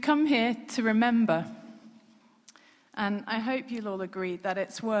Come here to remember, and I hope you'll all agree that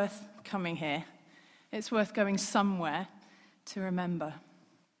it's worth coming here. It's worth going somewhere to remember.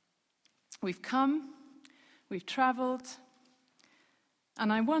 We've come, we've travelled,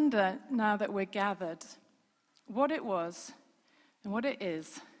 and I wonder, now that we're gathered, what it was and what it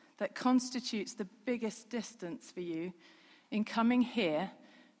is that constitutes the biggest distance for you in coming here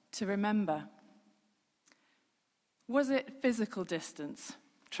to remember. Was it physical distance?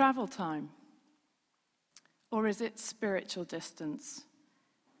 Travel time? Or is it spiritual distance?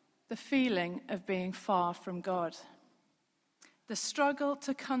 The feeling of being far from God. The struggle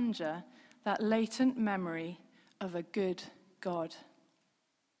to conjure that latent memory of a good God.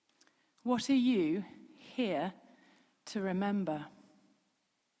 What are you here to remember?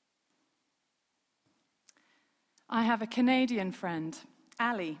 I have a Canadian friend,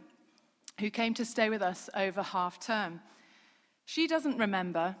 Ali, who came to stay with us over half term. She doesn't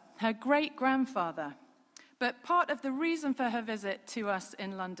remember her great-grandfather, but part of the reason for her visit to us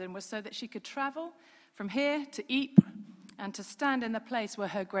in London was so that she could travel from here to Ypres and to stand in the place where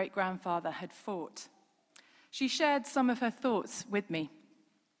her great-grandfather had fought. She shared some of her thoughts with me.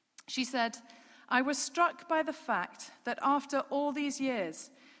 She said, "I was struck by the fact that after all these years,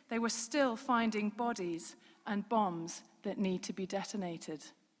 they were still finding bodies and bombs that need to be detonated.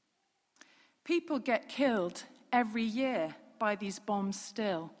 People get killed every year by these bombs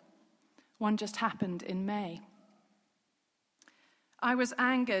still. One just happened in May. I was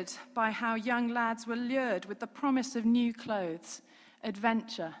angered by how young lads were lured with the promise of new clothes,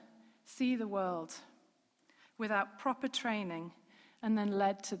 adventure, see the world, without proper training, and then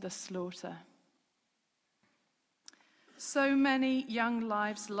led to the slaughter. So many young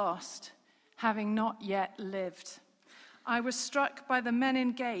lives lost, having not yet lived. I was struck by the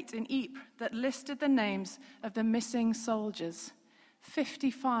Menin Gate in Ypres that listed the names of the missing soldiers,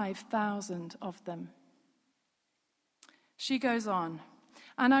 55,000 of them." She goes on,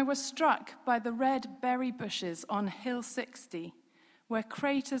 "And I was struck by the red berry bushes on Hill 60, where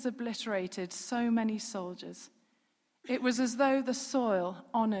craters obliterated so many soldiers. It was as though the soil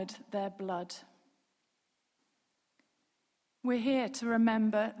honored their blood." We're here to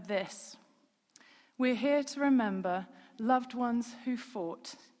remember this. We're here to remember loved ones who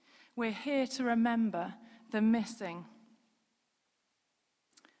fought. We're here to remember the missing.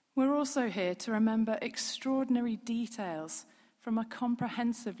 We're also here to remember extraordinary details from a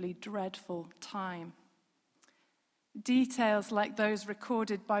comprehensively dreadful time. Details like those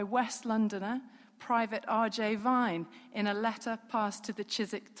recorded by West Londoner Private R.J. Vine in a letter passed to the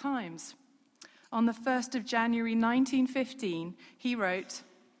Chiswick Times. On the 1st of January 1915, he wrote,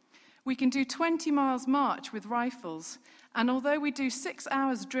 "We can do 20 miles march with rifles, and although we do 6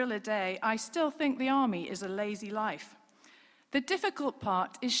 hours drill a day, I still think the army is a lazy life. The difficult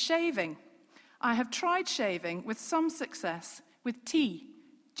part is shaving. I have tried shaving with some success with tea,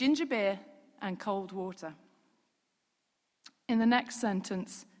 ginger beer, and cold water." In the next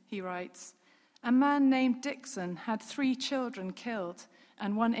sentence, he writes, "A man named Dixon had 3 children killed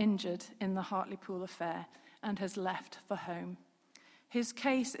and 1 injured in the Hartlepool affair and has left for home. His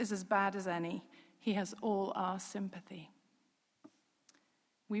case is as bad as any. He has all our sympathy."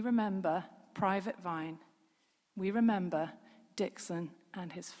 We remember Private Vine. We remember Dixon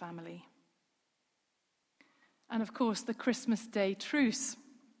and his family. And of course, the Christmas Day truce.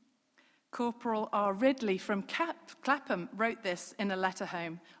 Corporal R. Ridley from Clapham wrote this in a letter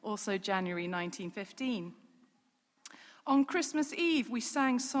home, also January 1915. "On Christmas Eve, we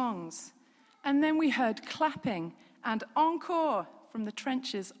sang songs, and then we heard clapping and encore from the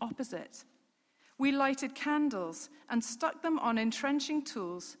trenches opposite. We lighted candles and stuck them on entrenching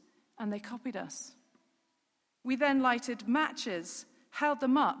tools, and they copied us. We then lighted matches, held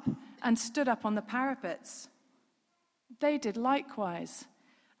them up, and stood up on the parapets. They did likewise,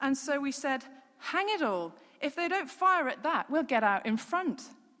 and so we said, 'Hang it all, if they don't fire at that, we'll get out in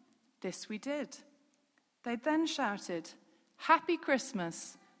front.' This we did. They then shouted, 'Happy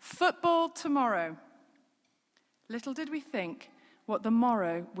Christmas, football tomorrow.' Little did we think what the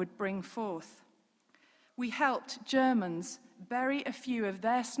morrow would bring forth. We helped Germans bury a few of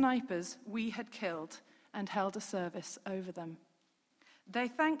their snipers we had killed and held a service over them. They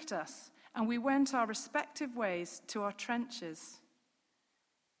thanked us, and we went our respective ways to our trenches.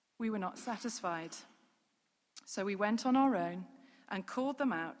 We were not satisfied, so we went on our own and called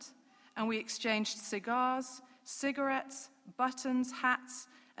them out, and we exchanged cigars, cigarettes, buttons, hats,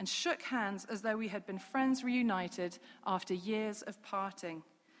 and shook hands as though we had been friends reunited after years of parting.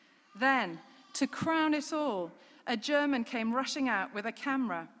 Then, to crown it all, a German came rushing out with a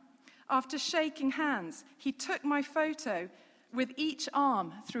camera. After shaking hands, he took my photo, with each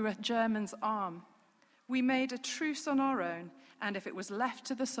arm through a German's arm. We made a truce on our own, and if it was left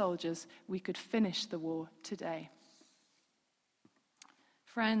to the soldiers, we could finish the war today.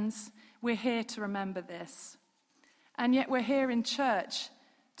 Friends, we're here to remember this. And yet we're here in church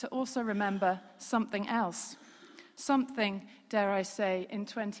to also remember something else. Something, dare I say, in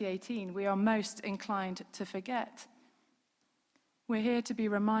 2018, we are most inclined to forget. We're here to be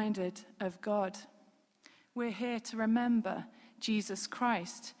reminded of God. We're here to remember Jesus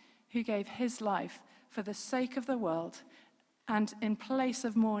Christ, who gave his life for the sake of the world, and in place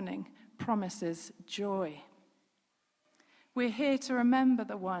of mourning, promises joy. We're here to remember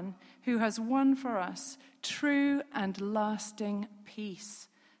the one who has won for us true and lasting peace,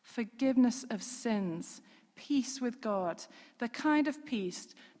 forgiveness of sins, peace with God, the kind of peace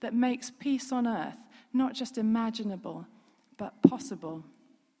that makes peace on earth not just imaginable, but possible.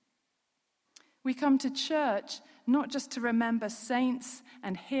 We come to church not just to remember saints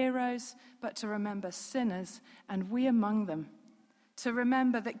and heroes, but to remember sinners, and we among them. To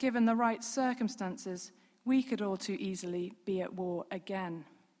remember that given the right circumstances, we could all too easily be at war again.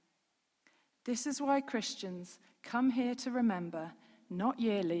 This is why Christians come here to remember, not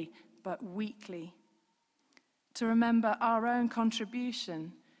yearly, but weekly. To remember our own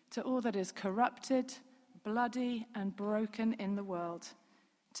contribution to all that is corrupted, bloody, and broken in the world.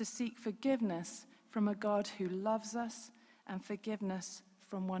 To seek forgiveness from a God who loves us and forgiveness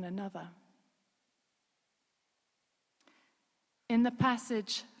from one another. In the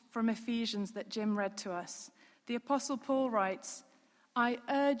passage from Ephesians that Jim read to us, the Apostle Paul writes, "I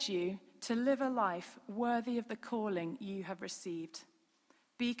urge you to live a life worthy of the calling you have received.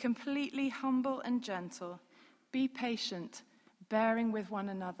 Be completely humble and gentle. Be patient, bearing with one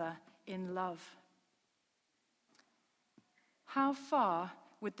another in love." How far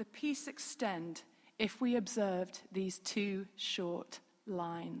would the peace extend if we observed these two short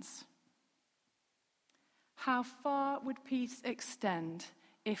lines? How far would peace extend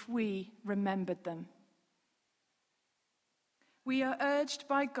if we remembered them? We are urged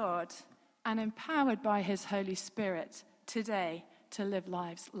by God and empowered by his Holy Spirit today to live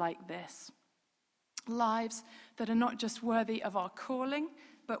lives like this. Lives that are not just worthy of our calling,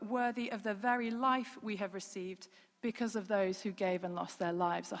 but worthy of the very life we have received because of those who gave and lost their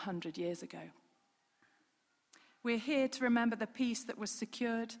lives 100 years ago. We're here to remember the peace that was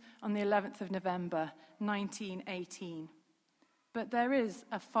secured on the 11th of November, 1918. But there is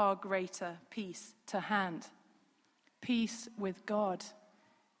a far greater peace to hand. Peace with God,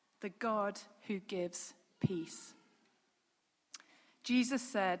 the God who gives peace. Jesus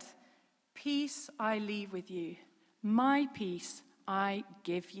said, "Peace I leave with you, my peace I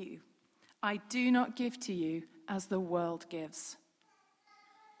give you. I do not give to you as the world gives."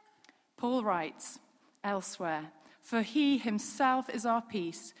 Paul writes elsewhere, "For he himself is our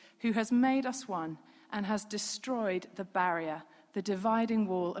peace, who has made us one and has destroyed the barrier, the dividing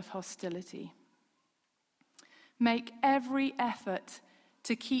wall of hostility." Make every effort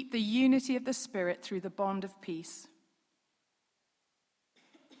to keep the unity of the Spirit through the bond of peace.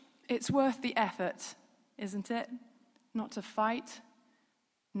 It's worth the effort, isn't it? Not to fight,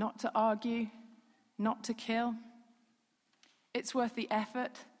 not to argue, not to kill. It's worth the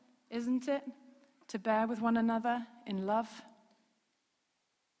effort, isn't it? To bear with one another in love.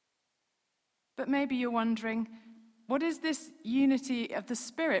 But maybe you're wondering, what is this unity of the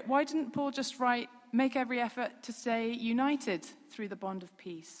Spirit? Why didn't Paul just write, "Make every effort to stay united through the bond of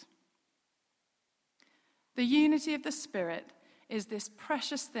peace"? The unity of the Spirit is this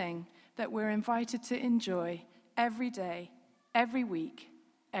precious thing that we're invited to enjoy every day, every week,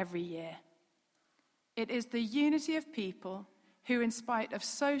 every year. It is the unity of people who, in spite of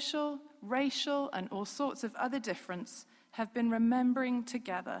social, racial, and all sorts of other difference, have been remembering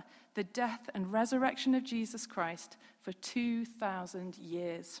together the death and resurrection of Jesus Christ for 2,000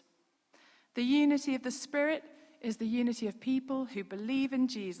 years. The unity of the Spirit is the unity of people who believe in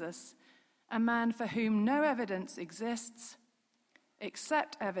Jesus, a man for whom no evidence exists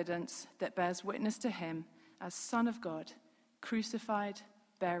except evidence that bears witness to him as Son of God, crucified,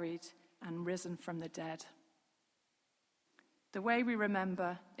 buried, and risen from the dead. The way we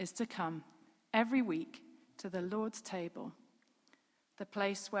remember is to come every week to the Lord's table, the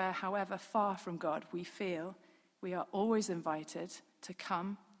place where, however far from God we feel, we are always invited to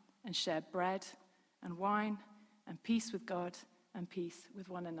come and share bread and wine and peace with God and peace with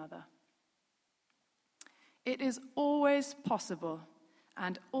one another. It is always possible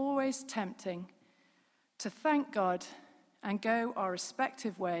and always tempting to thank God and go our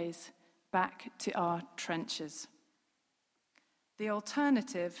respective ways back to our trenches. The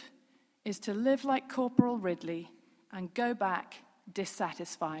alternative is to live like Corporal Ridley and go back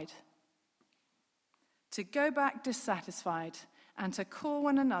dissatisfied. To go back dissatisfied and to call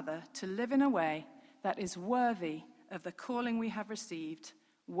one another to live in a way that is worthy of the calling we have received,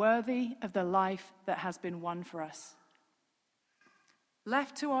 worthy of the life that has been won for us.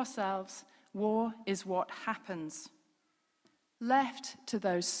 Left to ourselves, war is what happens. Left to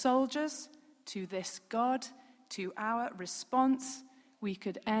those soldiers, to this God, to our response, we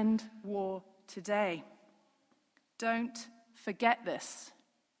could end war today. Don't forget this.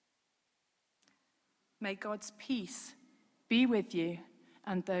 May God's peace be with you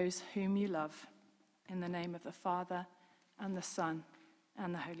and those whom you love. In the name of the Father, and the Son,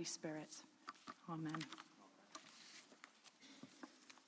 and the Holy Spirit. Amen.